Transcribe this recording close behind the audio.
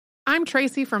I'm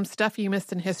Tracy from Stuff You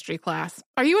Missed in History class.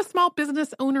 Are you a small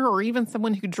business owner or even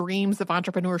someone who dreams of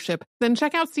entrepreneurship? Then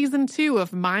check out Season 2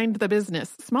 of Mind the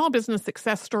Business, small business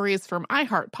success stories from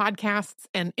iHeart Podcasts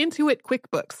and Intuit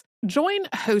QuickBooks. Join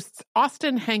hosts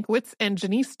Austin Hankwitz and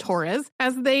Janice Torres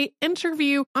as they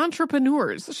interview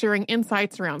entrepreneurs sharing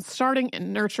insights around starting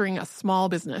and nurturing a small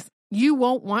business. You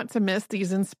won't want to miss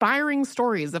these inspiring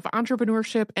stories of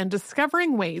entrepreneurship and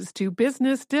discovering ways to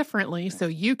business differently so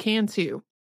you can too.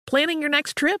 Planning your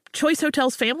next trip? Choice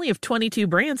Hotels' family of 22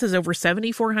 brands has over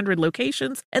 7,400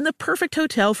 locations and the perfect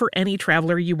hotel for any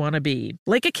traveler you want to be.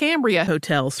 Like a Cambria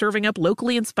Hotel, serving up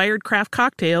locally inspired craft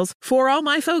cocktails for all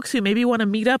my folks who maybe want to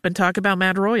meet up and talk about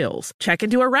Mad Royals. Check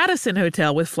into a Radisson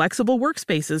Hotel with flexible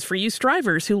workspaces for you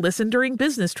strivers who listen during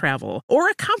business travel. Or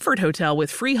a Comfort Hotel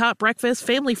with free hot breakfast,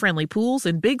 family-friendly pools,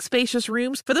 and big spacious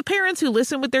rooms for the parents who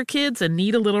listen with their kids and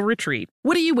need a little retreat.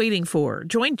 What are you waiting for?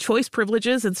 Join Choice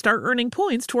Privileges and start earning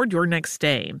points toward your next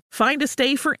stay. Find a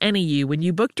stay for any you when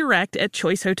you book direct at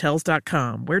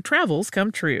choicehotels.com, where travels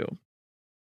come true.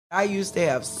 I used to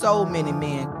have so many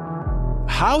men.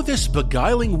 How this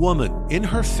beguiling woman in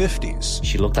her 50s,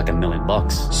 she looked like $1 million,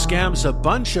 scams a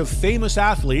bunch of famous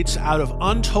athletes out of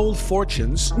untold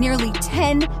fortunes. Nearly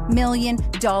 $10 million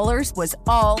was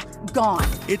all gone.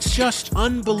 It's just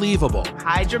unbelievable.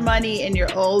 Hide your money in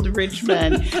your old rich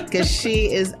man, because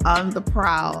she is on the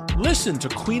prowl. Listen to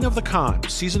Queen of the Con,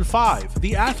 Season 5,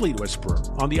 The Athlete Whisperer,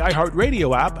 on the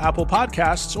iHeartRadio app, Apple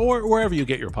Podcasts, or wherever you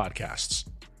get your podcasts.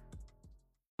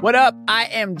 What up? I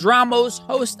am Dramos,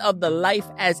 host of the Life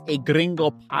as a Gringo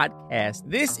podcast.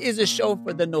 This is a show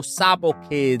for the No Sabo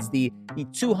kids, the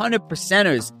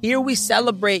 200%ers. Here we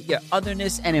celebrate your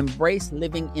otherness and embrace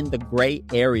living in the gray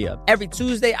area. Every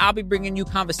Tuesday, I'll be bringing you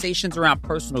conversations around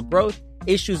personal growth,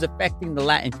 issues affecting the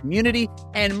Latin community,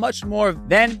 and much more.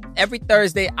 Then, every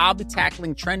Thursday, I'll be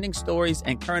tackling trending stories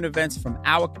and current events from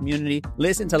our community.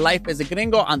 Listen to Life as a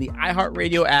Gringo on the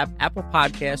iHeartRadio app, Apple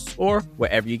Podcasts, or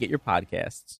wherever you get your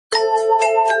podcasts.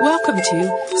 Welcome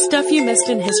to Stuff You Missed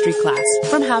in History class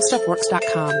from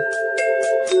HowStuffWorks.com.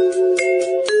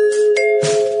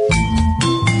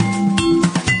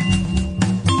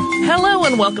 Hello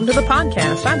and welcome to the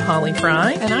podcast. I'm Holly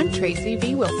Fry. And I'm Tracy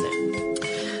V. Wilson.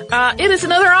 It is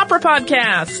another opera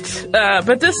podcast,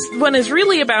 but this one is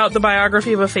really about the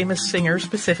biography of a famous singer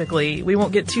specifically. We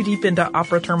won't get too deep into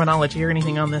opera terminology or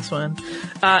anything on this one.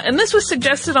 And this was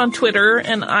suggested on Twitter,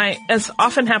 and as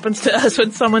often happens to us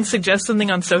when someone suggests something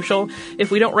on social,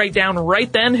 if we don't write down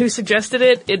right then who suggested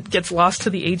it, it gets lost to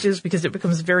the ages because it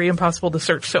becomes very impossible to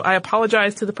search. So I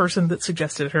apologize to the person that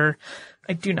suggested her.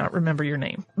 I do not remember your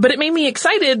name. But it made me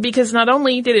excited because not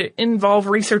only did it involve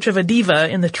research of a diva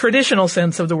in the traditional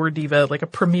sense of the word diva, like a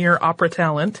premier opera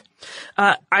talent,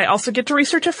 I also get to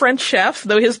research a French chef,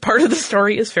 though his part of the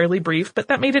story is fairly brief, but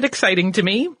that made it exciting to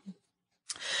me.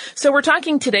 So we're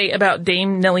talking today about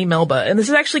Dame Nellie Melba, and this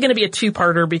is actually going to be a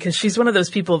two-parter because she's one of those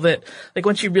people that, like,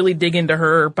 once you really dig into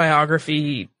her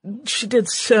biography, she did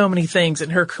so many things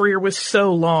and her career was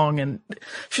so long and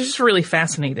she's just really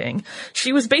fascinating.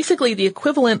 She was basically the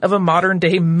equivalent of a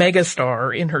modern-day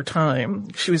megastar in her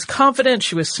time. She was confident,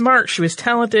 she was smart, she was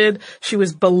talented, she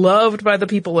was beloved by the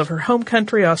people of her home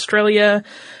country, Australia,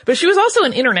 but she was also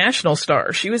an international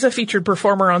star. She was a featured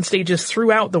performer on stages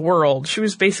throughout the world. She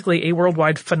was basically a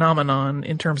worldwide phenomenon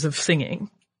in terms of singing.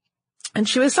 And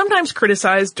she was sometimes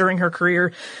criticized during her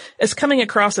career as coming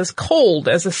across as cold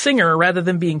as a singer rather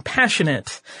than being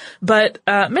passionate. But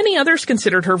many others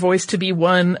considered her voice to be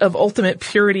one of ultimate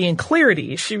purity and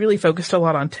clarity. She really focused a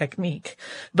lot on technique.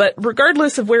 But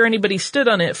regardless of where anybody stood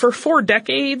on it, for 4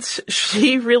 decades,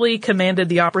 she really commanded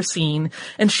the opera scene,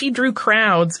 and she drew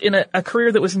crowds in a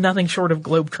career that was nothing short of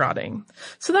globetrotting.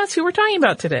 So that's who we're talking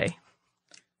about today.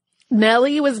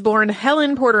 Nellie was born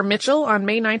Helen Porter Mitchell on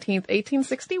May 19th,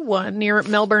 1861, near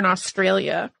Melbourne,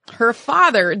 Australia. Her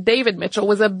father, David Mitchell,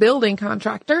 was a building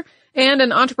contractor and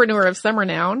an entrepreneur of some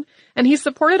renown, and he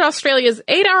supported Australia's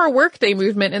 8-hour workday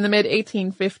movement in the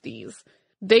mid-1850s.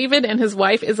 David and his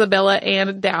wife, Isabella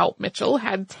Ann Dow Mitchell,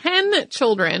 had 10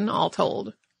 children, all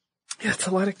told. Yeah, it's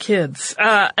a lot of kids.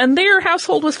 And their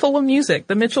household was full of music.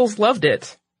 The Mitchells loved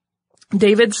it.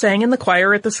 David sang in the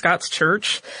choir at the Scots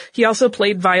Church. He also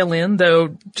played violin,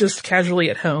 though just casually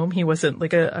at home. He wasn't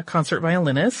like a concert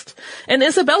violinist. And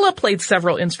Isabella played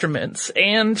several instruments,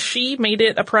 and she made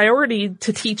it a priority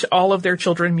to teach all of their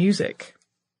children music.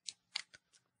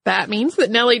 That means that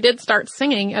Nellie did start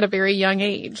singing at a very young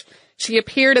age. She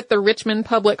appeared at the Richmond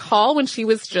Public Hall when she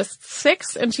was just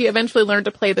 6, and she eventually learned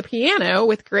to play the piano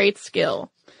with great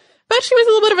skill. But she was a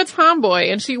little bit of a tomboy,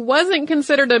 and she wasn't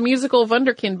considered a musical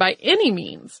wunderkind by any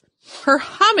means. Her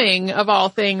humming, of all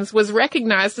things, was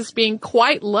recognized as being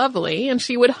quite lovely, and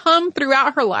she would hum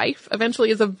throughout her life,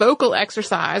 eventually as a vocal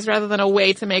exercise rather than a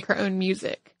way to make her own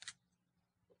music.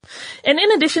 And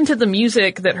in addition to the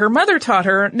music that her mother taught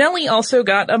her, Nellie also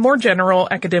got a more general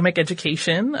academic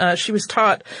education. She was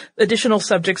taught additional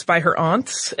subjects by her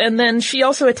aunts, and then she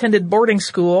also attended boarding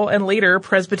school and later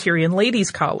Presbyterian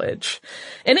Ladies College.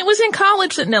 And it was in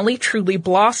college that Nellie truly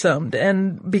blossomed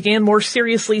and began more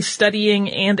seriously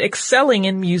studying and excelling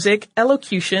in music,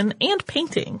 elocution, and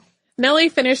painting. Nellie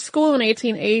finished school in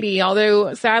 1880,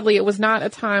 although sadly it was not a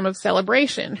time of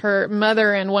celebration. Her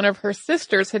mother and one of her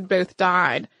sisters had both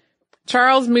died.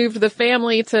 Charles moved the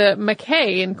family to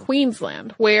Mackay in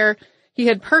Queensland, where he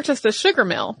had purchased a sugar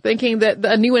mill, thinking that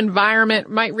a new environment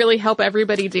might really help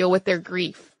everybody deal with their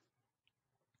grief.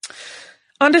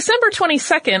 On December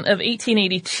 22nd of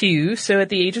 1882, so at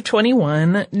the age of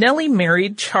 21, Nellie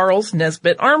married Charles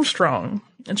Nesbitt Armstrong.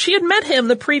 And she had met him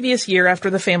the previous year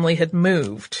after the family had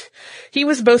moved. He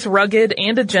was both rugged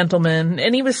and a gentleman,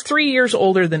 and he was 3 years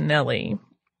older than Nellie.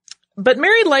 But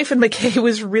married life in Mackay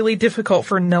was really difficult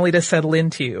for Nellie to settle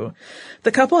into.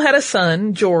 The couple had a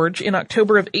son, George, in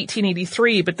October of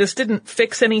 1883, but this didn't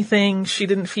fix anything. She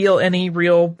didn't feel any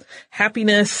real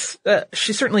happiness.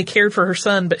 She certainly cared for her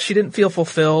son, but she didn't feel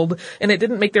fulfilled, and it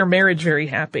didn't make their marriage very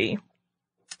happy.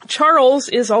 Charles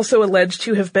is also alleged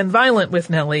to have been violent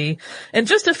with Nellie, and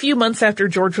just a few months after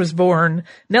George was born,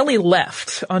 Nellie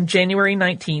left on January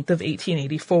 19th of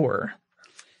 1884.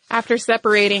 After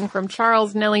separating from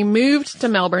Charles, Nellie moved to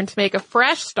Melbourne to make a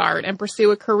fresh start and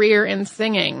pursue a career in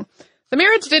singing. The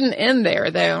marriage didn't end there,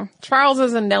 though.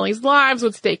 Charles's and Nellie's lives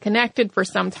would stay connected for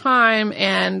some time,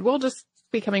 and we'll just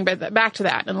be coming back to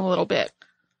that in a little bit.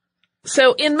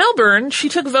 So in Melbourne, she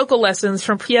took vocal lessons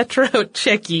from Pietro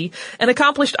Cecchi, an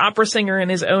accomplished opera singer in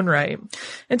his own right.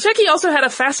 And Cecchi also had a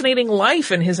fascinating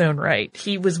life in his own right.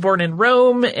 He was born in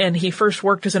Rome, and he first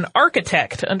worked as an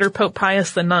architect under Pope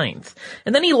Pius IX.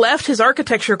 And then he left his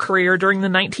architecture career during the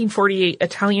 1948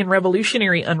 Italian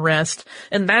Revolutionary unrest,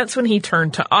 and that's when he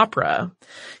turned to opera.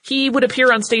 He would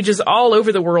appear on stages all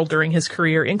over the world during his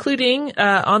career, including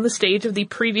on the stage of the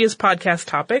previous podcast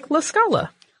topic, La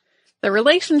Scala. The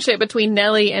relationship between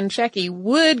Nellie and Cecchi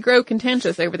would grow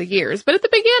contentious over the years, but at the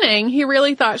beginning, he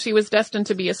really thought she was destined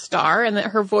to be a star and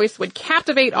that her voice would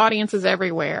captivate audiences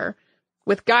everywhere.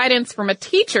 With guidance from a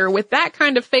teacher with that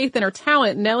kind of faith in her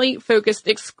talent, Nellie focused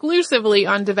exclusively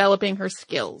on developing her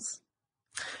skills.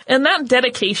 And that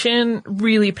dedication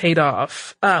really paid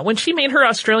off. When she made her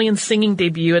Australian singing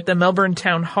debut at the Melbourne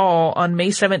Town Hall on May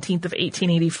 17th of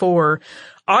 1884,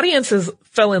 audiences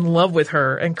fell in love with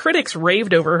her, and critics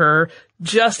raved over her,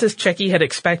 just as Cecchi had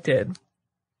expected.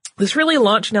 This really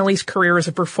launched Nellie's career as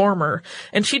a performer,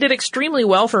 and she did extremely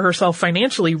well for herself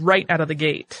financially right out of the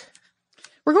gate.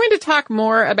 We're going to talk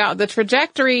more about the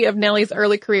trajectory of Nellie's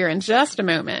early career in just a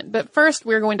moment, but first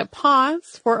we're going to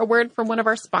pause for a word from one of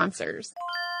our sponsors.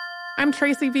 I'm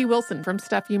Tracy V. Wilson from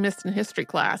Stuff You Missed in History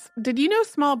Class. Did you know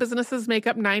small businesses make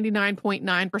up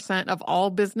 99.9% of all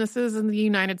businesses in the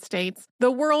United States?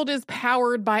 The world is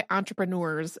powered by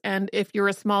entrepreneurs, and if you're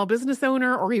a small business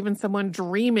owner or even someone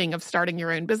dreaming of starting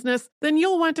your own business, then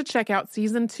you'll want to check out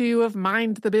Season 2 of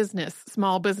Mind the Business,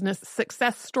 Small Business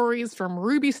Success Stories from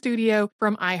Ruby Studio,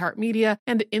 from iHeartMedia,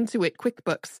 and Intuit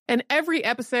QuickBooks. And every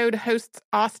episode, hosts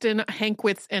Austin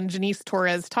Hankwitz and Janice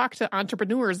Torres talk to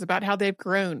entrepreneurs about how they've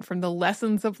grown from the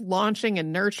lessons of launching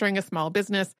and nurturing a small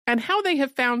business and how they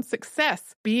have found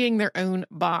success being their own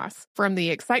boss. From the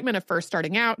excitement of first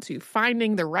starting out to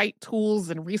finding the right tools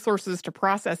and resources to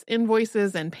process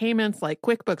invoices and payments like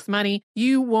QuickBooks Money,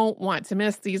 you won't want to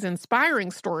miss these inspiring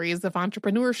stories of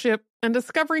entrepreneurship and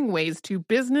discovering ways to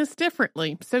business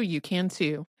differently so you can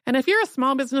too. And if you're a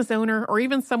small business owner or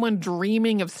even someone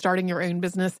dreaming of starting your own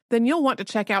business, then you'll want to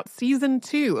check out Season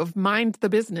 2 of Mind the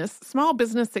Business, Small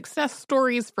Business Success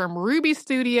Stories from Ruby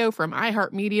Studio, from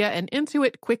iHeartMedia, and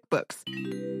Intuit QuickBooks.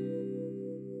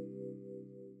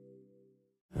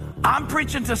 I'm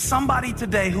preaching to somebody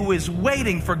today who is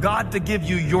waiting for God to give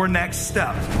you your next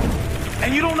step.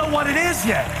 And you don't know what it is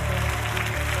yet.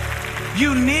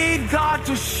 You need God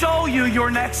to show you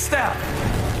your next step.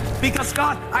 Because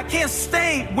God, I can't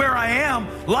stay where I am,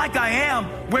 like I am,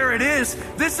 where it is.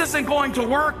 This isn't going to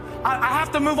work. I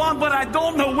have to move on, but I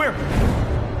don't know where.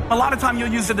 A lot of time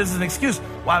you'll use it as an excuse.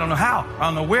 Well, I don't know how. I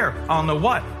don't know where. I don't know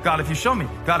what. God, if you show me.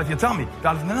 God, if you tell me.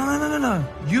 God, if... No.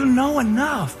 You know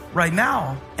enough right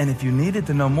now. And if you needed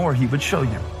to know more, he would show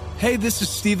you. Hey, this is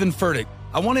Stephen Furtick.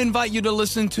 I want to invite you to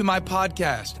listen to my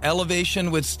podcast,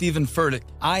 Elevation with Stephen Furtick.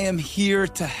 I am here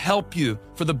to help you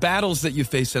for the battles that you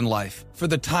face in life, for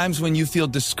the times when you feel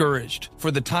discouraged,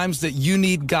 for the times that you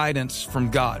need guidance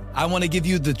from God. I want to give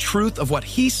you the truth of what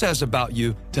He says about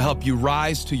you to help you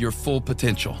rise to your full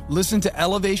potential. Listen to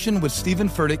Elevation with Stephen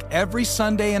Furtick every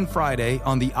Sunday and Friday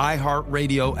on the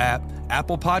iHeartRadio app,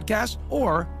 Apple Podcasts,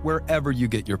 or wherever you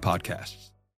get your podcasts.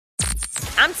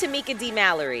 I'm Tamika D.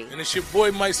 Mallory. And it's your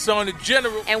boy, my son, the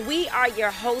General. And we are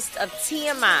your hosts of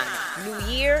TMI.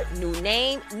 New year, new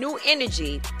name, new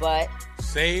energy, but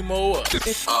same old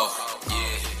us. Oh,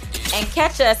 yeah. And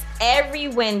catch us every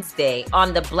Wednesday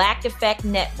on the Black Effect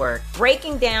Network,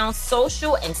 breaking down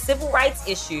social and civil rights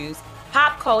issues,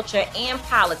 pop culture, and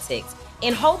politics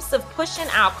in hopes of pushing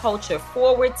our culture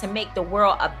forward to make the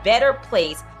world a better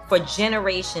place for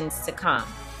generations to come.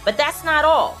 But that's not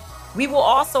all. We will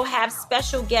also have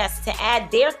special guests to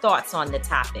add their thoughts on the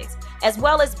topics, as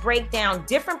well as break down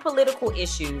different political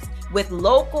issues with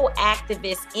local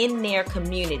activists in their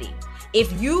community.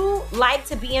 If you like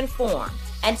to be informed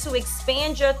and to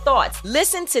expand your thoughts,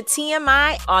 listen to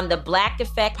TMI on the Black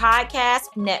Effect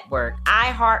Podcast Network,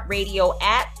 iHeartRadio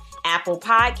app, Apple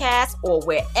Podcasts, or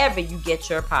wherever you get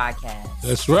your podcasts.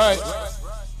 That's right.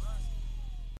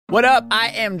 What up?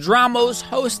 I am Dramos,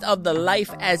 host of the Life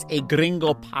as a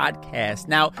Gringo podcast.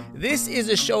 Now, this is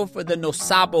a show for the No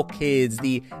Sabo kids,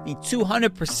 the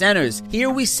 200%ers. Here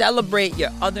we celebrate your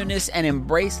otherness and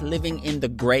embrace living in the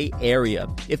gray area.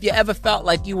 If you ever felt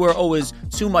like you were always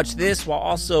too much this while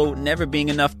also never being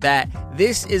enough that,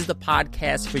 this is the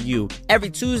podcast for you.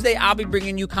 Every Tuesday, I'll be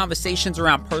bringing you conversations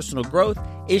around personal growth,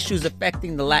 issues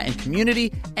affecting the Latin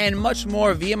community, and much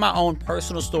more via my own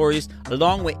personal stories,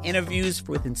 along with interviews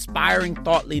with inspiring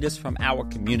thought leaders from our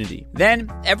community.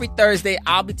 Then, every Thursday,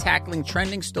 I'll be tackling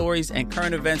trending stories and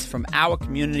current events from our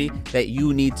community that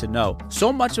you need to know.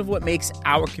 So much of what makes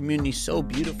our community so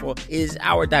beautiful is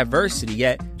our diversity,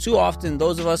 yet too often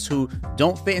those of us who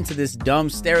don't fit into this dumb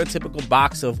stereotypical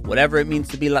box of whatever it means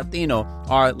to be Latino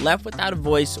are left without a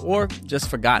voice or just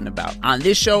forgotten about. On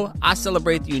this show, I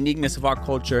celebrate the uniqueness of our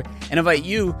culture and invite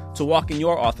you to walk in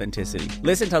your authenticity.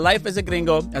 Listen to Life as a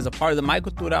Gringo as a part of the My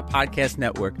Cultura Podcast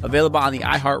Network, available on the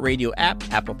iHeartRadio app,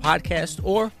 Apple Podcasts,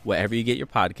 or wherever you get your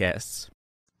podcasts.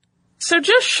 So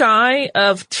just shy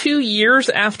of 2 years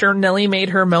after Nelly made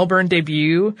her Melbourne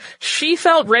debut, she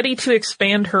felt ready to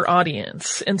expand her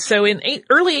audience. And so in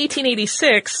early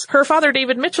 1886, her father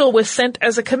David Mitchell was sent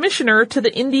as a commissioner to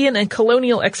the Indian and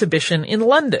Colonial Exhibition in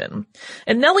London.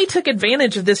 And Nelly took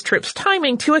advantage of this trip's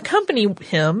timing to accompany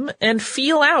him and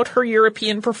feel out her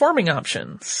European performing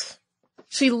options.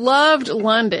 She loved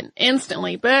London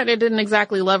instantly, but it didn't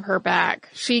exactly love her back.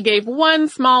 She gave one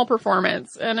small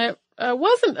performance, and it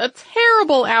wasn't a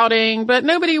terrible outing, but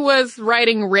nobody was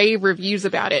writing rave reviews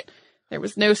about it. There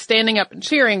was no standing up and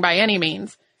cheering by any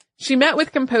means. She met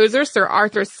with composer Sir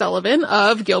Arthur Sullivan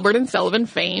of Gilbert and Sullivan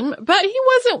fame, but he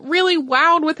wasn't really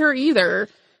wowed with her either.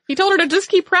 He told her to just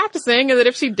keep practicing and that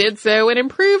if she did so and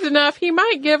improved enough, he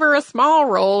might give her a small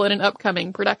role in an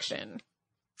upcoming production.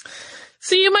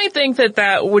 So you might think that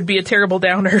that would be a terrible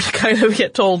downer to kind of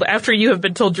get told after you have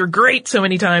been told you're great so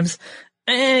many times.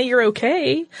 You're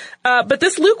okay. But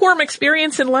this lukewarm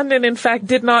experience in London, in fact,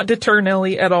 did not deter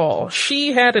Nelly at all.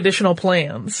 She had additional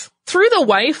plans. Through the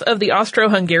wife of the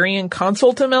Austro-Hungarian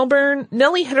consul to Melbourne,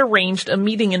 Nelly had arranged a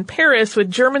meeting in Paris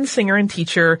with German singer and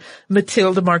teacher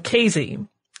Mathilde Marchesi.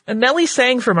 And Nelly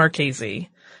sang for Marchesi.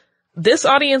 This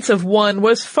audience of one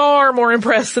was far more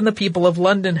impressed than the people of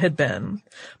London had been.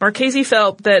 Marchesi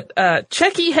felt that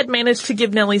Cecchi had managed to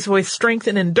give Nelly's voice strength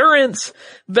and endurance,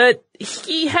 but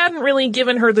he hadn't really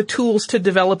given her the tools to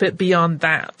develop it beyond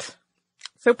that.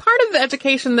 So part of the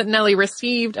education that Nelly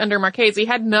received under Marchesi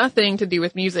had nothing to do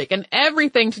with music and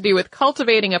everything to do with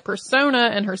cultivating a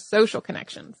persona and her social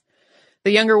connections. The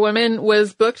younger woman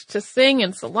was booked to sing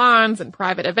in salons and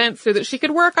private events so that she could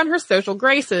work on her social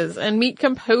graces and meet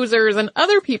composers and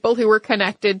other people who were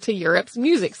connected to Europe's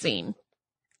music scene.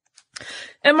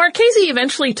 And Marchesi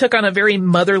eventually took on a very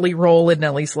motherly role in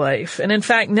Nelly's life. And in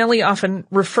fact, Nelly often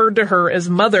referred to her as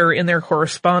mother in their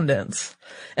correspondence.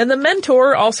 And the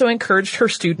mentor also encouraged her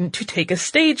student to take a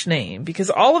stage name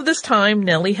because all of this time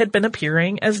Nelly had been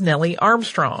appearing as Nellie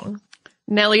Armstrong.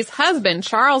 Nelly's husband,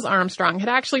 Charles Armstrong, had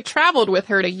actually traveled with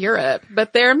her to Europe,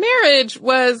 but their marriage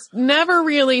was never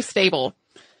really stable.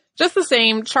 Just the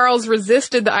same, Charles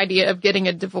resisted the idea of getting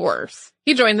a divorce.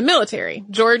 He joined the military.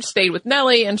 George stayed with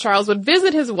Nelly, and Charles would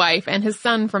visit his wife and his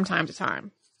son from time to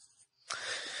time.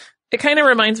 It kind of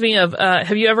reminds me of,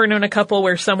 have you ever known a couple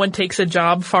where someone takes a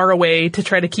job far away to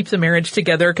try to keep the marriage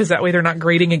together because that way they're not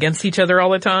grating against each other all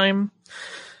the time?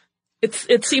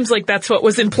 it seems like that's what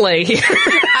was in play here.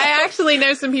 I actually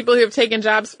know some people who have taken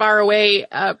jobs far away,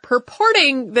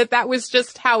 purporting that that was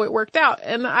just how it worked out.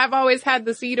 And I've always had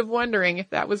the seed of wondering if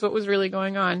that was what was really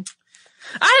going on.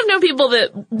 I have known people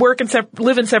that work and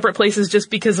live in separate places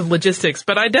just because of logistics,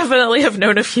 but I definitely have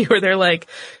known a few where they're like,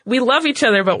 we love each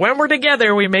other, but when we're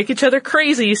together, we make each other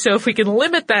crazy. So if we can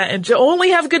limit that and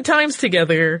only have good times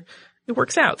together, it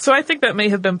works out. So I think that may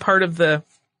have been part of the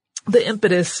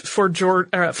impetus for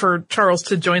Charles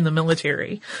to join the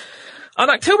military. On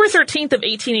October 13th of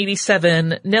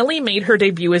 1887, Nellie made her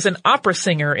debut as an opera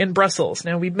singer in Brussels.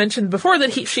 Now, we'd mentioned before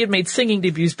that she had made singing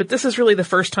debuts, but this is really the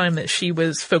first time that she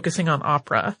was focusing on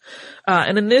opera.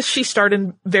 And in this, she starred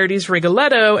in Verdi's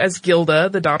Rigoletto as Gilda,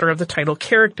 the daughter of the title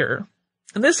character.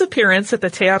 And this appearance at the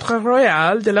Théâtre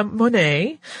Royal de la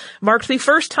Monnaie marked the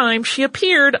first time she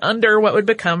appeared under what would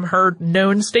become her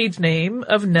known stage name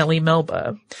of Nellie Melba.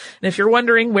 And if you're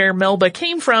wondering where Melba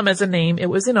came from as a name, it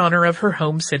was in honor of her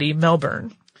home city,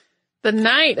 Melbourne. The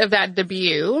night of that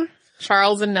debut,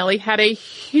 Charles and Nellie had a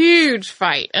huge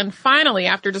fight. And finally,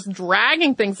 after just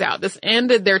dragging things out, this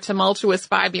ended their tumultuous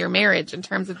 5-year marriage in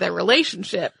terms of their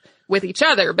relationship with each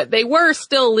other. But they were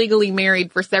still legally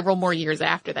married for several more years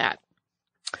after that.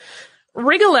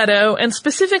 Rigoletto, and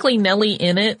specifically Nellie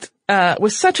in it,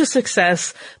 was such a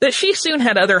success that she soon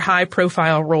had other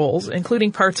high-profile roles,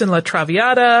 including parts in La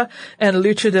Traviata and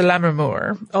Luce de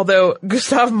Lammermoor, although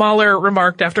Gustav Mahler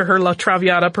remarked after her La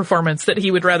Traviata performance that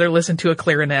he would rather listen to a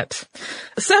clarinet.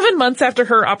 7 months after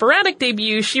her operatic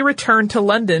debut, she returned to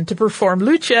London to perform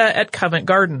Lucia at Covent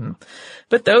Garden.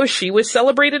 But though she was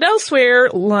celebrated elsewhere,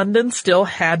 London still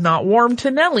had not warmed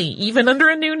to Nellie, even under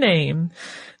a new name.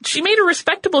 She made a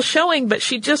respectable showing, but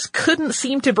she just couldn't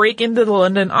seem to break into the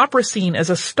London opera scene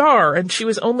as a star, and she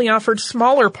was only offered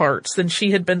smaller parts than she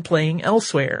had been playing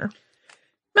elsewhere.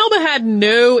 Melba had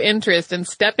no interest in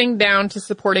stepping down to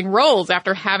supporting roles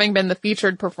after having been the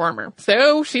featured performer,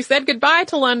 so she said goodbye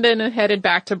to London and headed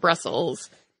back to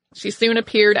Brussels. She soon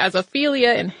appeared as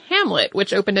Ophelia in Hamlet,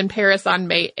 which opened in Paris on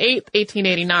May 8th,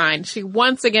 1889. She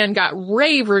once again got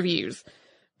rave reviews.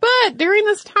 But during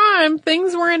this time,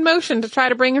 things were in motion to try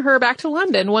to bring her back to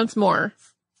London once more.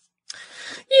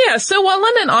 Yeah, so while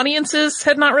London audiences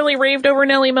had not really raved over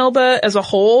Nellie Melba as a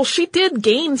whole, she did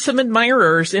gain some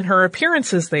admirers in her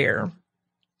appearances there.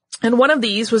 And one of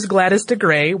these was Gladys de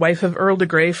Grey, wife of Earl de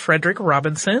Grey Frederick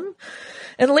Robinson.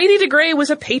 And Lady de Grey was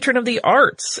a patron of the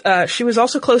arts. She was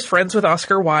also close friends with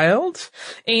Oscar Wilde.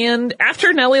 And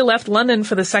after Nellie left London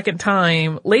for the second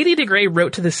time, Lady de Grey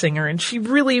wrote to the singer, and she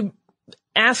really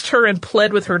asked her and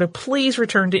pled with her to please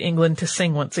return to England to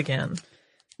sing once again.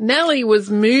 Nellie was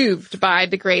moved by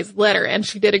de Grey's letter, and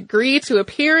she did agree to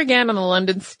appear again on the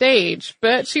London stage,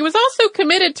 but she was also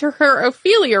committed to her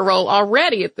Ophelia role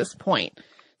already at this point.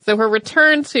 So her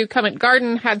return to Covent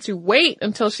Garden had to wait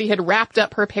until she had wrapped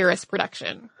up her Paris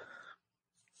production.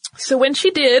 So when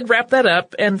she did wrap that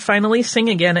up and finally sing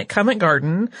again at Covent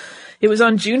Garden, it was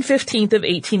on June 15th of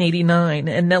 1889,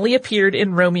 and Nellie appeared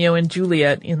in Romeo and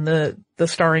Juliet in the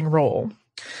starring role.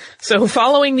 So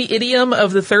following the idiom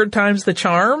of the third time's the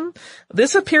charm,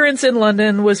 this appearance in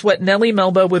London was what Nellie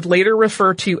Melba would later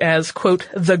refer to as, quote,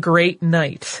 the great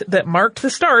night that marked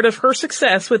the start of her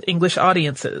success with English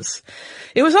audiences.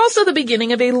 It was also the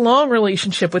beginning of a long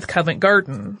relationship with Covent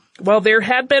Garden. While there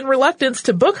had been reluctance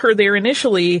to book her there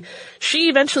initially, she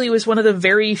eventually was one of the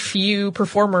very few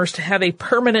performers to have a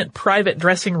permanent private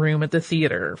dressing room at the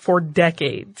theater for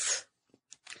decades.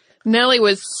 Nellie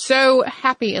was so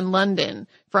happy in London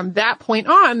from that point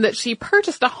on that she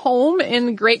purchased a home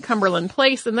in Great Cumberland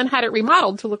Place and then had it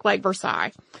remodeled to look like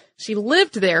Versailles. She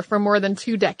lived there for more than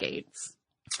 2 decades.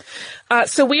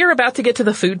 So we are about to get to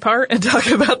the food part and talk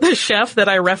about the chef that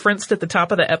I referenced at the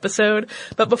top of the episode.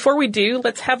 But before we do,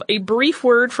 let's have a brief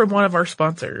word from one of our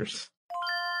sponsors.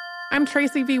 I'm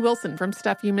Tracy V. Wilson from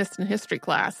Stuff You Missed in History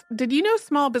Class. Did you know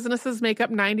small businesses make up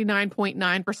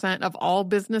 99.9% of all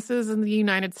businesses in the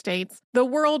United States? The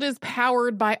world is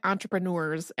powered by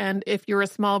entrepreneurs, and if you're a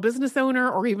small business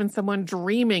owner or even someone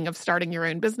dreaming of starting your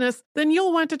own business, then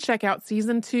you'll want to check out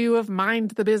Season 2 of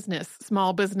Mind the Business,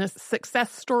 Small Business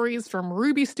Success Stories from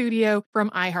Ruby Studio,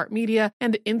 from iHeartMedia,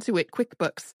 and Intuit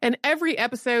QuickBooks. And every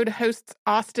episode, hosts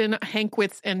Austin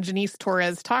Hankwitz and Janice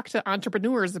Torres talk to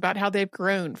entrepreneurs about how they've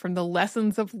grown from the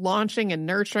lessons of launching and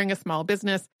nurturing a small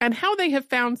business and how they have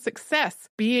found success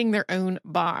being their own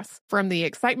boss. From the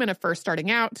excitement of first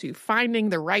starting out to finding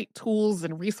the right tools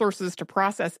and resources to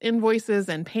process invoices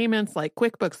and payments like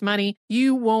QuickBooks Money,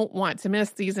 you won't want to miss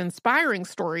these inspiring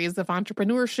stories of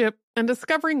entrepreneurship and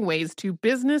discovering ways to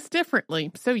business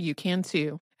differently so you can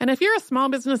too. And if you're a small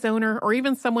business owner or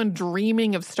even someone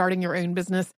dreaming of starting your own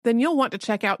business, then you'll want to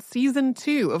check out Season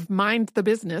 2 of Mind the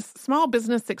Business, Small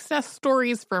Business Success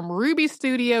Stories from Ruby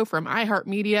Studio, from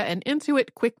iHeartMedia, and Intuit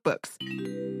QuickBooks.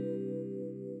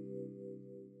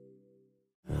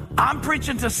 I'm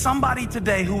preaching to somebody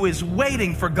today who is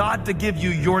waiting for God to give you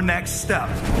your next step.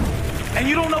 And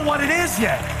you don't know what it is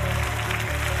yet.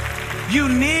 You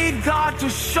need God to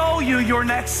show you your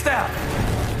next step.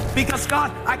 Because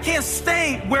God, I can't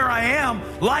stay where I am,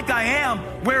 like I am,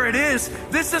 where it is.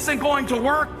 This isn't going to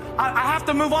work. I have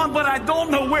to move on, but I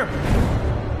don't know where.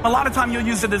 A lot of time you'll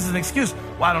use it as an excuse.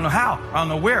 Well, I don't know how. I don't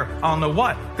know where. I don't know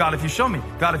what. God, if you show me.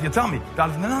 God, if you tell me.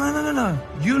 God, if... No.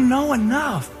 You know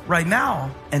enough right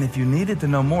now. And if you needed to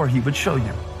know more, he would show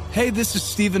you. Hey, this is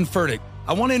Stephen Furtick.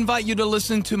 I want to invite you to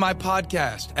listen to my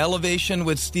podcast, Elevation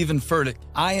with Stephen Furtick.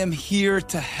 I am here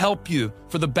to help you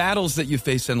for the battles that you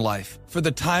face in life, for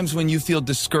the times when you feel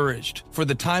discouraged, for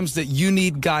the times that you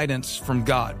need guidance from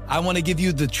God. I want to give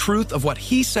you the truth of what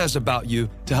he says about you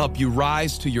to help you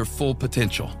rise to your full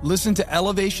potential. Listen to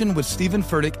Elevation with Stephen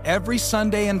Furtick every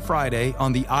Sunday and Friday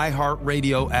on the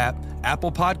iHeartRadio app,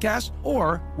 Apple Podcasts,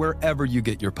 or wherever you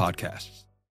get your podcasts.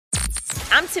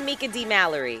 I'm Tamika D.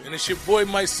 Mallory. And it's your boy,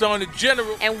 my son, the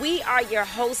General. And we are your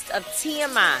hosts of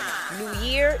TMI. New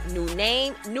year, new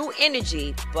name, new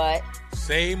energy, but...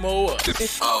 same old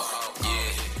us. Oh,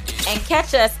 yeah. And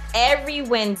catch us every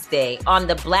Wednesday on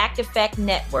the Black Effect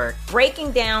Network,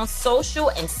 breaking down social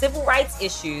and civil rights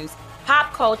issues,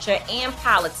 pop culture, and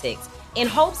politics, in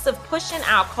hopes of pushing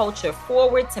our culture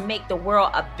forward to make the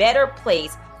world a better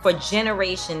place for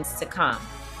generations to come.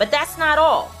 But that's not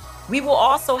all. We will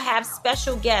also have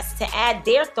special guests to add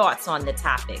their thoughts on the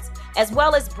topics, as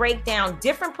well as break down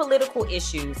different political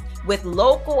issues with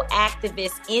local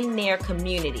activists in their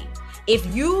community.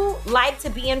 If you like to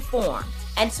be informed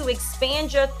and to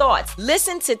expand your thoughts,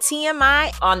 listen to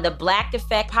TMI on the Black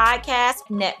Effect Podcast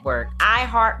Network,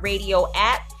 iHeartRadio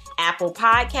app, Apple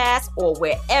Podcasts, or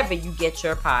wherever you get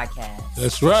your podcasts.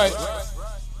 That's right.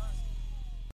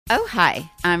 Oh, hi,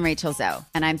 I'm Rachel Zoe,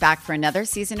 and I'm back for another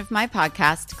season of my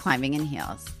podcast, Climbing in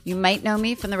Heels. You might know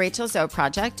me from the Rachel Zoe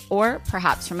Project, or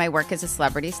perhaps from my work as a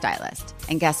celebrity stylist.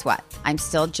 And guess what? I'm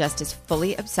still just as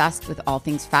fully obsessed with all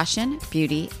things fashion,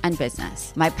 beauty, and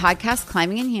business. My podcast,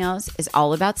 Climbing in Heels, is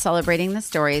all about celebrating the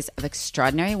stories of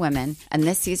extraordinary women, and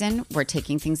this season, we're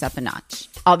taking things up a notch.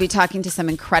 I'll be talking to some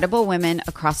incredible women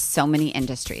across so many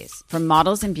industries, from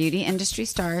models and beauty industry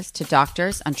stars to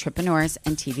doctors, entrepreneurs,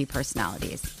 and TV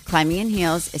personalities. Climbing in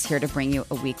Heels is here to bring you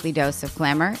a weekly dose of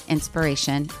glamour,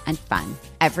 inspiration, and fun.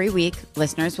 Every week,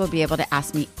 listeners will be able to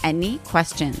ask me any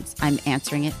questions. I'm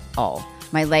answering it all.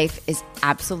 My life is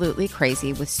absolutely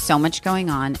crazy with so much going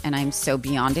on, and I'm so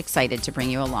beyond excited to bring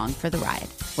you along for the ride.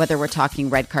 Whether we're talking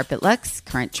red carpet looks,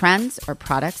 current trends, or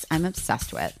products I'm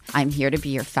obsessed with, I'm here to be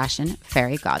your fashion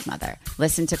fairy godmother.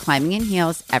 Listen to Climbing in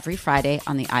Heels every Friday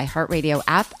on the iHeartRadio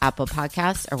app, Apple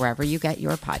Podcasts, or wherever you get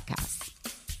your podcasts.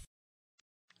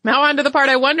 Now on to the part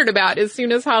I wondered about as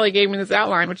soon as Holly gave me this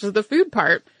outline, which is the food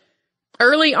part.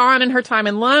 Early on in her time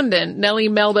in London, Nellie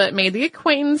Melba made the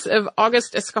acquaintance of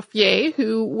Auguste Escoffier,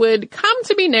 who would come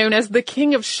to be known as the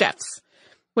king of chefs.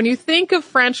 When you think of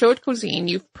French haute cuisine,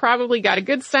 you've probably got a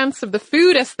good sense of the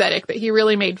food aesthetic that he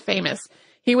really made famous.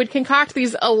 He would concoct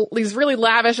these really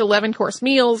lavish 11-course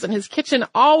meals, and his kitchen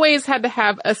always had to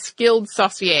have a skilled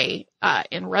saucier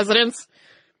in residence.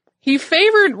 He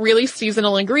favored really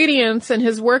seasonal ingredients, and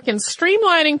his work in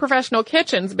streamlining professional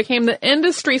kitchens became the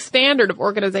industry standard of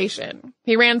organization.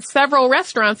 He ran several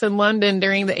restaurants in London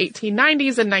during the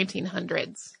 1890s and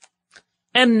 1900s.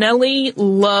 And Nellie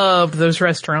loved those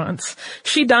restaurants.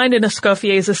 She dined in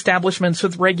Escoffier's establishments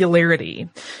with regularity.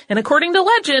 And according to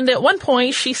legend, at one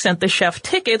point she sent the chef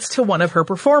tickets to one of her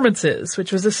performances,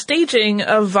 which was a staging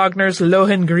of Wagner's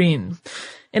Lohengrin.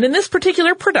 And in this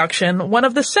particular production, one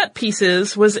of the set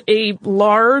pieces was a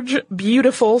large,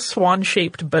 beautiful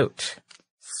swan-shaped boat.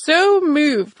 So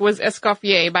moved was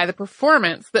Escoffier by the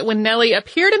performance that when Nellie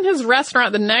appeared in his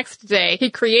restaurant the next day, he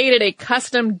created a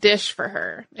custom dish for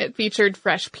her. It featured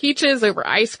fresh peaches over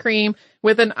ice cream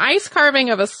with an ice carving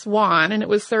of a swan, and it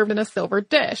was served in a silver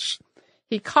dish.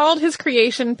 He called his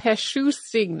creation Pêche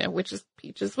Cygne, which is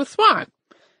peaches with swan.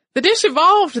 The dish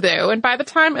evolved, though, and by the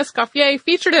time Escoffier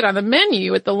featured it on the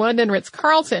menu at the London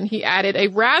Ritz-Carlton, he added a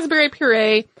raspberry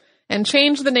puree and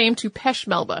changed the name to Pêche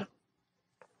Melba.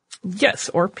 Yes,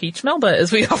 or peach Melba,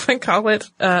 as we often call it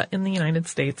in the United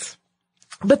States.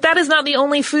 But that is not the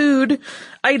only food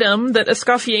item that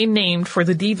Escoffier named for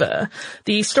the diva.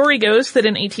 The story goes that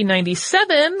in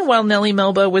 1897, while Nellie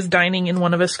Melba was dining in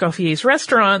one of Escoffier's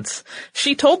restaurants,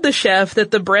 she told the chef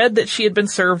that the bread that she had been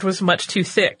served was much too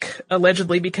thick,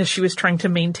 allegedly because she was trying to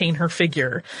maintain her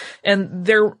figure. And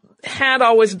there had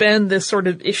always been this sort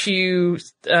of issue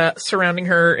surrounding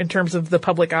her in terms of the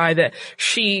public eye that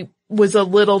she was a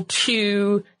little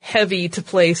too heavy to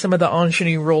play some of the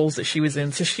ingenue roles that she was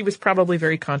in, so she was probably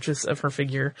very conscious of her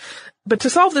figure. But to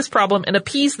solve this problem and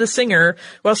appease the singer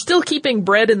while still keeping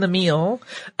bread in the meal,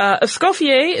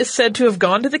 Escoffier is said to have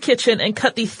gone to the kitchen and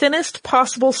cut the thinnest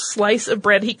possible slice of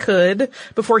bread he could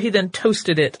before he then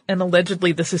toasted it, and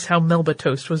allegedly this is how Melba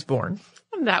toast was born.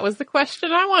 And that was the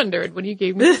question I wondered when you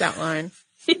gave me this outline.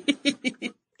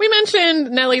 We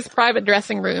mentioned Nellie's private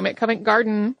dressing room at Covent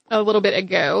Garden a little bit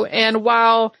ago, and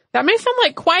while that may sound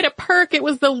like quite a perk, it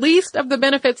was the least of the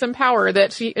benefits and power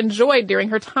that she enjoyed during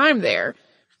her time there.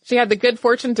 She had the good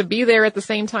fortune to be there at the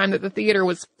same time that the theater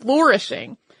was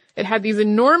flourishing. It had these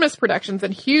enormous productions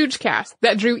and huge casts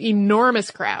that drew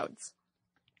enormous crowds.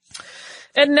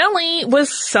 And Nellie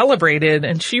was celebrated,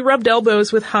 and she rubbed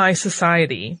elbows with high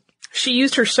society. She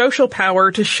used her social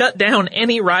power to shut down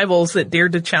any rivals that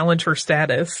dared to challenge her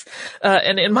status.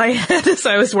 And in my head, as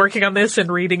I was working on this and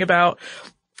reading about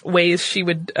ways she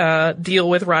would deal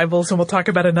with rivals, and we'll talk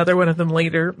about another one of them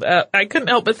later, I couldn't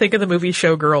help but think of the movie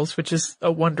Showgirls, which is a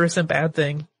wondrous and bad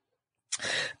thing.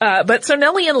 But so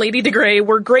Nellie and Lady de Grey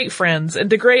were great friends, and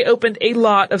de Grey opened a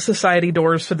lot of society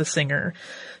doors for the singer.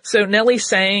 So Nellie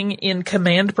sang in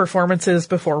command performances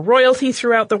before royalty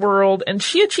throughout the world, and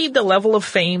she achieved a level of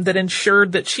fame that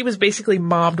ensured that she was basically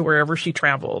mobbed wherever she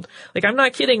traveled. Like, I'm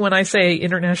not kidding when I say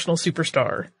international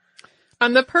superstar.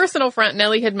 On the personal front,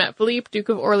 Nellie had met Philippe, Duke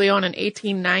of Orleans, in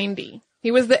 1890.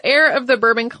 He was the heir of the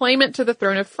Bourbon claimant to the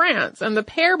throne of France, and the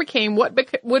pair became what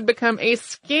would become a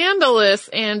scandalous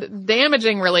and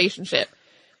damaging relationship.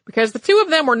 Because the two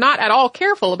of them were not at all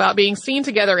careful about being seen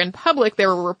together in public, there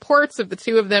were reports of the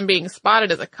two of them being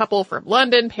spotted as a couple from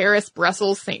London, Paris,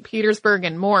 Brussels, St. Petersburg,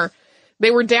 and more. They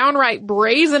were downright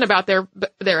brazen about their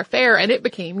affair, and it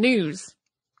became news.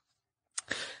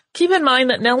 Keep in mind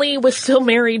that Nellie was still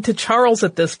married to Charles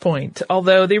at this point,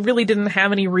 although they really didn't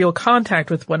have any real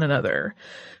contact with one another.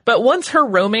 But once her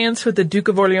romance with the Duke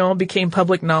of Orleans became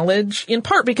public knowledge, in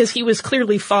part because he was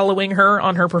clearly following her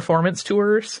on her performance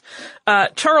tours,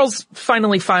 Charles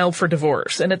finally filed for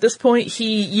divorce. And at this point,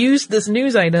 he used this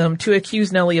news item to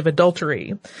accuse Nellie of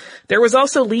adultery. There was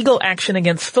also legal action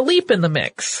against Philippe in the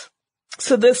mix.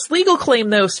 So this legal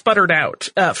claim, though, sputtered out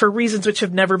for reasons which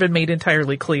have never been made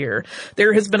entirely clear.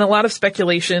 There has been a lot of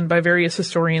speculation by various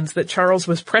historians that Charles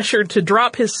was pressured to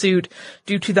drop his suit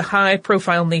due to the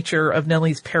high-profile nature of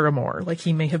Nellie's paramour. Like,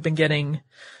 he may have been getting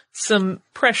some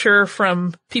pressure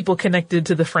from people connected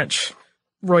to the French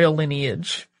royal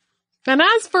lineage. And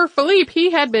as for Philippe,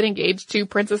 he had been engaged to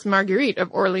Princess Marguerite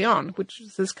of Orleans, which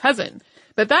was his cousin.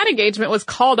 But that engagement was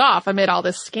called off amid all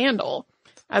this scandal.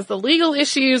 As the legal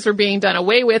issues were being done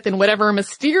away with in whatever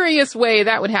mysterious way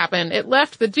that would happen, it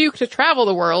left the Duke to travel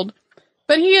the world,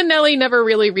 but he and Nellie never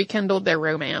really rekindled their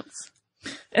romance.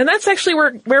 And that's actually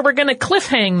where we're going to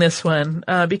cliffhang this one,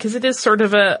 because it is sort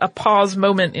of a pause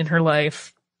moment in her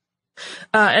life.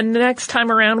 And the next time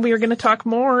around, we are going to talk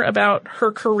more about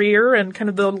her career and kind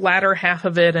of the latter half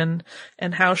of it, and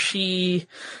how she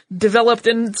developed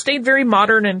and stayed very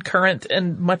modern and current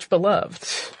and much beloved.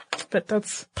 But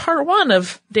that's part one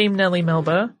of Dame Nellie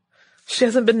Melba. She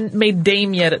hasn't been made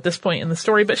dame yet at this point in the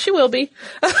story, but she will be.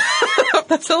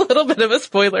 That's a little bit of a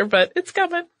spoiler, but it's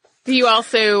coming. Do you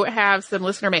also have some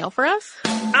listener mail for us?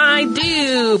 I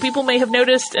do. People may have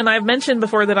noticed, and I've mentioned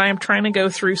before, that I am trying to go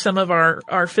through some of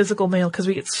our physical mail because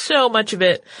we get so much of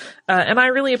it. And I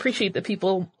really appreciate that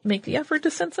people make the effort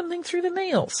to send something through the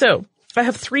mail. So I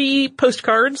have 3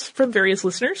 postcards from various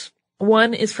listeners.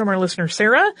 One is from our listener,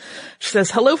 Sarah. She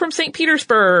says, "Hello from St.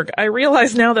 Petersburg. I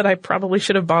realize now that I probably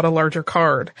should have bought a larger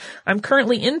card. I'm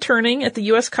currently interning at the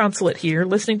U.S. consulate here,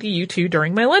 listening to you two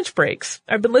during my lunch breaks.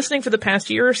 I've been listening for the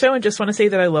past year or so and just want to say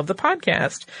that I love the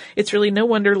podcast. It's really no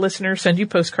wonder listeners send you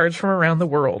postcards from around the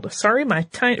world. Sorry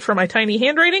for my tiny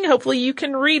handwriting. Hopefully you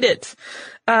can read it."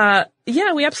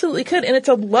 Yeah, we absolutely could. And it's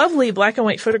a lovely black and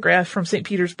white photograph from St.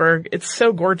 Petersburg. It's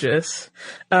so gorgeous.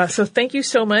 So thank you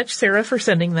so much, Sarah, for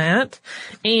sending that.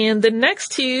 And the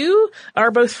next 2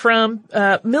 are both from,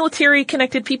 military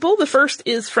connected people. The first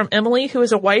is from Emily, who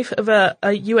is a wife of a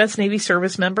U.S. Navy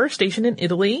service member stationed in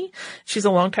Italy. She's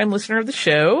a longtime listener of the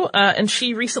show. And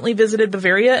she recently visited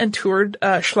Bavaria and toured,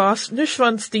 Schloss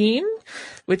Neuschwanstein,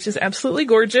 which is absolutely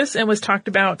gorgeous and was talked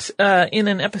about in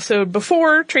an episode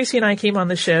before Tracy and I came on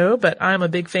the show, but I'm a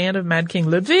big fan of Mad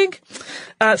King Ludwig.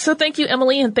 So thank you,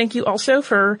 Emily, and thank you also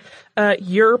for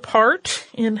your part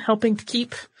in helping to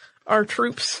keep our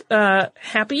troops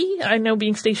happy. I know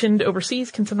being stationed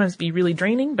overseas can sometimes be really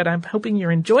draining, but I'm hoping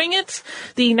you're enjoying it.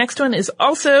 The next one is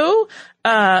also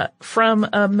from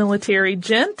a military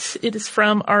gent. It is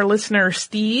from our listener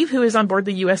Steve, who is on board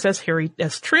the USS Harry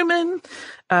S. Truman,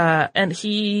 and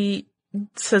he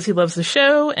says he loves the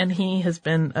show, and he has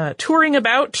been touring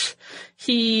about.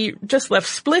 He just left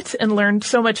Split and learned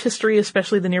so much history,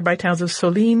 especially the nearby towns of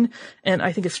Solin, and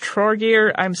I think it's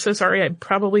Trargir. I'm so sorry, I'm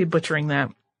probably butchering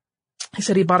that. He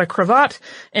said he bought a cravat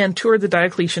and toured the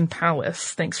Diocletian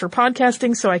Palace. Thanks for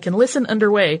podcasting so I can listen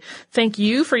underway. Thank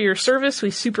you for your service.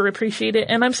 We super appreciate it.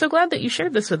 And I'm so glad that you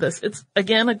shared this with us. It's,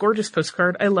 again, a gorgeous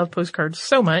postcard. I love postcards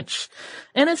so much.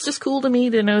 And it's just cool to me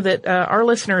to know that our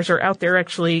listeners are out there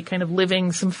actually kind of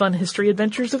living some fun history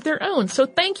adventures of their own. So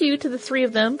thank you to the three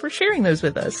of them for sharing those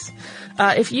with us.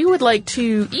 If you would like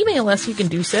to email us, you can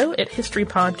do so at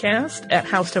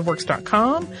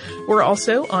historypodcast@howstuffworks.com. We're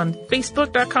also on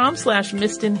facebook.com/missedinhistory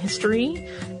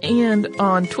and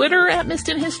on Twitter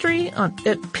 @missedinhistory, at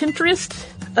Pinterest,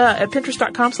 at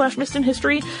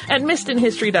pinterest.com/missedinhistory, at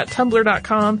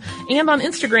missedinhistory.tumblr.com, and on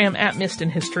Instagram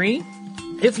 @missedinhistory.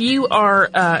 If you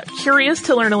are curious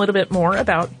to learn a little bit more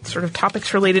about sort of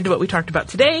topics related to what we talked about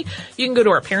today, you can go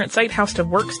to our parent site, How Stuff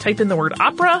Works, type in the word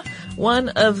opera. One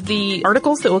of the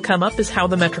articles that will come up is how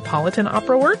the Metropolitan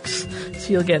Opera works, so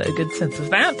you'll get a good sense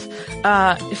of that.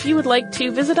 If you would like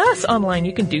to visit us online,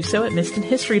 you can do so at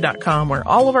missedinhistory.com, where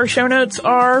all of our show notes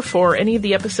are for any of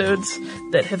the episodes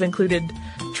that have included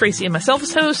Tracy and myself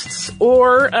as hosts,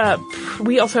 or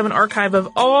we also have an archive of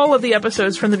all of the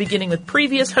episodes from the beginning with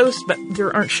previous hosts, but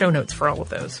there aren't show notes for all of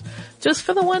those, just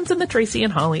for the ones in the Tracy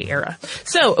and Holly era.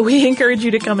 So we encourage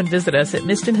you to come and visit us at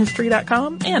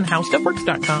missedinhistory.com and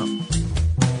howstuffworks.com.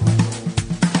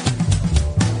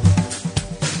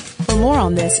 For more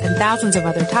on this and thousands of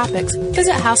other topics,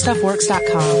 visit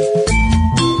howstuffworks.com.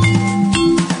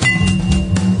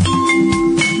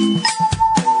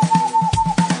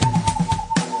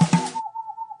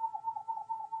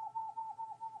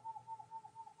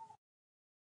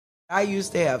 I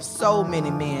used to have so many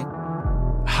men.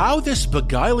 How this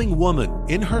beguiling woman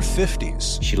in her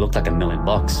 50s, she looked like $1 million,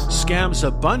 scams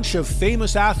a bunch of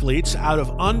famous athletes out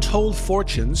of untold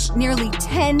fortunes. Nearly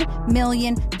 $10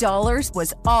 million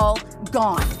was all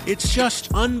gone. It's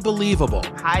just unbelievable.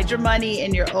 Hide your money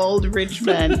in your old rich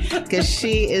man, because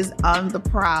she is on the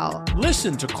prowl.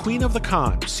 Listen to Queen of the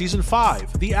Con, Season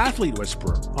 5, The Athlete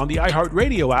Whisperer, on the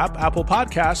iHeartRadio app, Apple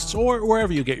Podcasts, or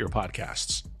wherever you get your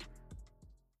podcasts.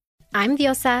 I'm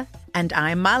Diosa. And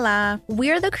I'm Mala.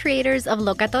 We're the creators of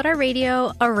Locatora Radio,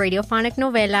 a radiophonic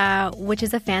novela, which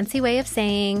is a fancy way of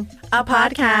saying a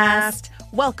podcast.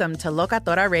 Welcome to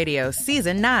Locatora Radio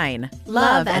Season 9.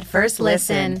 Love at First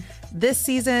Listen. This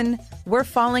season, we're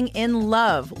falling in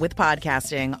love with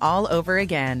podcasting all over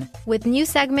again. With new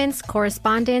segments,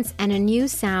 correspondence, and a new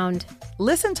sound.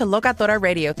 Listen to Locatora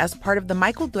Radio as part of the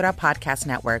Michael Dura Podcast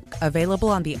Network. Available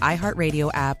on the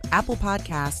iHeartRadio app, Apple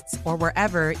Podcasts, or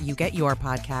wherever you get your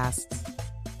podcasts.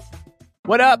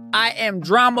 What up? I am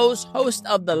Dramos, host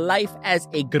of the Life as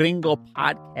a Gringo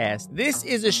podcast. This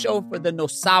is a show for the No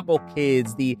Sabo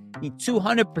kids, the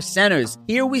 200%ers.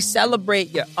 Here we celebrate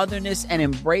your otherness and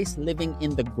embrace living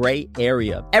in the gray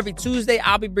area. Every Tuesday,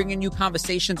 I'll be bringing you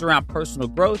conversations around personal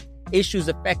growth, issues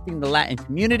affecting the Latin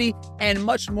community, and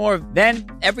much more. Then,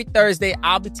 every Thursday,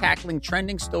 I'll be tackling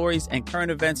trending stories and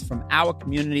current events from our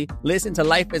community. Listen to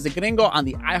Life as a Gringo on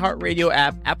the iHeartRadio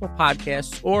app, Apple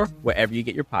Podcasts, or wherever you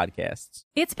get your podcasts.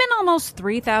 It's been almost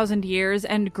 3,000 years,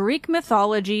 and Greek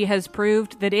mythology has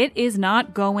proved that it is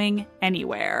not going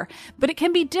anywhere. But it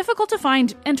can be difficult to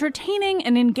find entertaining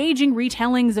and engaging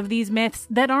retellings of these myths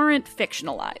that aren't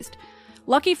fictionalized.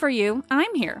 Lucky for you,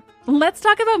 I'm here. Let's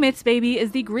Talk About Myths, Baby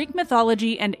is the Greek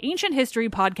mythology and ancient history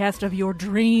podcast of your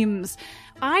dreams.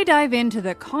 I dive into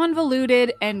the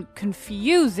convoluted and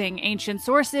confusing ancient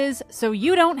sources so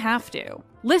you don't have to.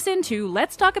 Listen to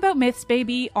Let's Talk About Myths,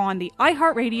 Baby on the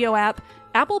iHeartRadio app,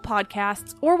 Apple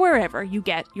Podcasts, or wherever you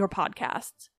get your podcasts.